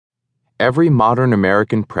Every modern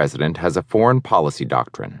American president has a foreign policy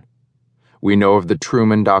doctrine. We know of the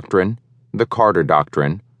Truman Doctrine, the Carter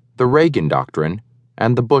Doctrine, the Reagan Doctrine,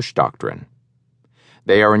 and the Bush Doctrine.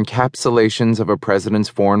 They are encapsulations of a president's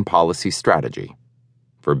foreign policy strategy,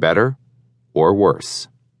 for better or worse.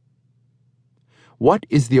 What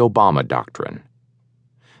is the Obama Doctrine?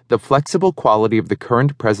 The flexible quality of the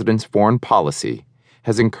current president's foreign policy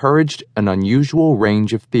has encouraged an unusual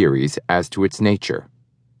range of theories as to its nature.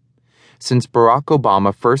 Since Barack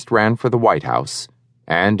Obama first ran for the White House,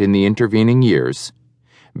 and in the intervening years,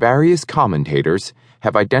 various commentators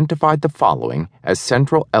have identified the following as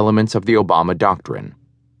central elements of the Obama Doctrine: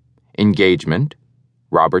 engagement,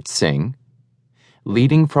 Robert Singh;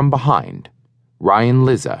 leading from behind, Ryan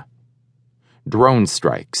Lizza; drone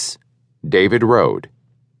strikes, David Rode;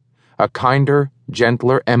 a kinder,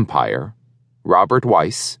 gentler empire, Robert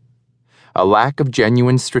Weiss; a lack of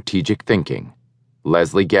genuine strategic thinking,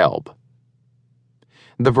 Leslie Gelb.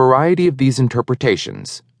 The variety of these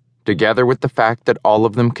interpretations, together with the fact that all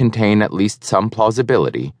of them contain at least some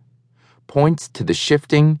plausibility, points to the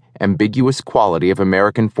shifting, ambiguous quality of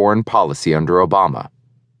American foreign policy under Obama.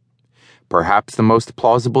 Perhaps the most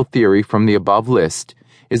plausible theory from the above list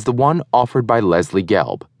is the one offered by Leslie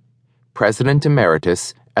Gelb, President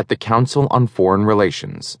Emeritus at the Council on Foreign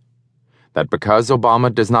Relations, that because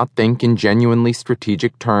Obama does not think in genuinely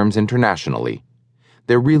strategic terms internationally,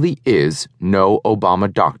 there really is no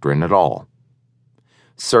Obama Doctrine at all.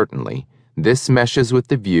 Certainly, this meshes with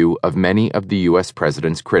the view of many of the U.S.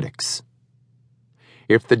 president's critics.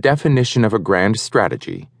 If the definition of a grand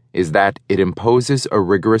strategy is that it imposes a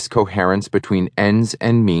rigorous coherence between ends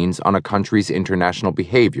and means on a country's international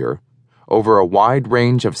behavior over a wide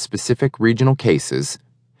range of specific regional cases,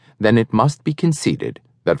 then it must be conceded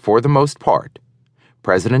that for the most part,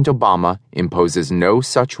 President Obama imposes no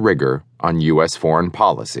such rigor on U.S. foreign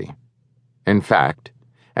policy. In fact,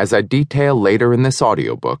 as I detail later in this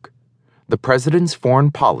audiobook, the president's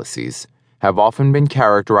foreign policies have often been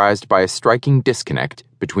characterized by a striking disconnect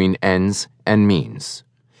between ends and means,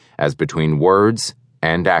 as between words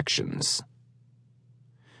and actions.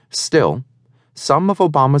 Still, some of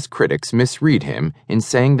Obama's critics misread him in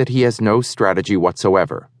saying that he has no strategy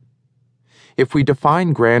whatsoever. If we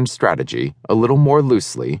define grand strategy a little more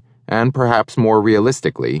loosely, and perhaps more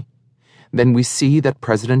realistically, then we see that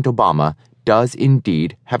President Obama does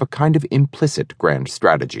indeed have a kind of implicit grand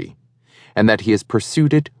strategy, and that he has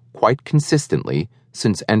pursued it quite consistently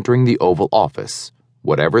since entering the Oval Office,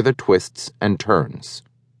 whatever the twists and turns.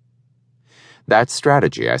 That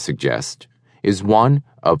strategy, I suggest, is one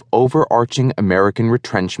of overarching American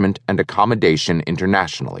retrenchment and accommodation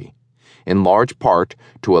internationally, in large part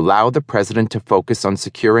to allow the president to focus on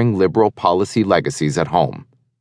securing liberal policy legacies at home.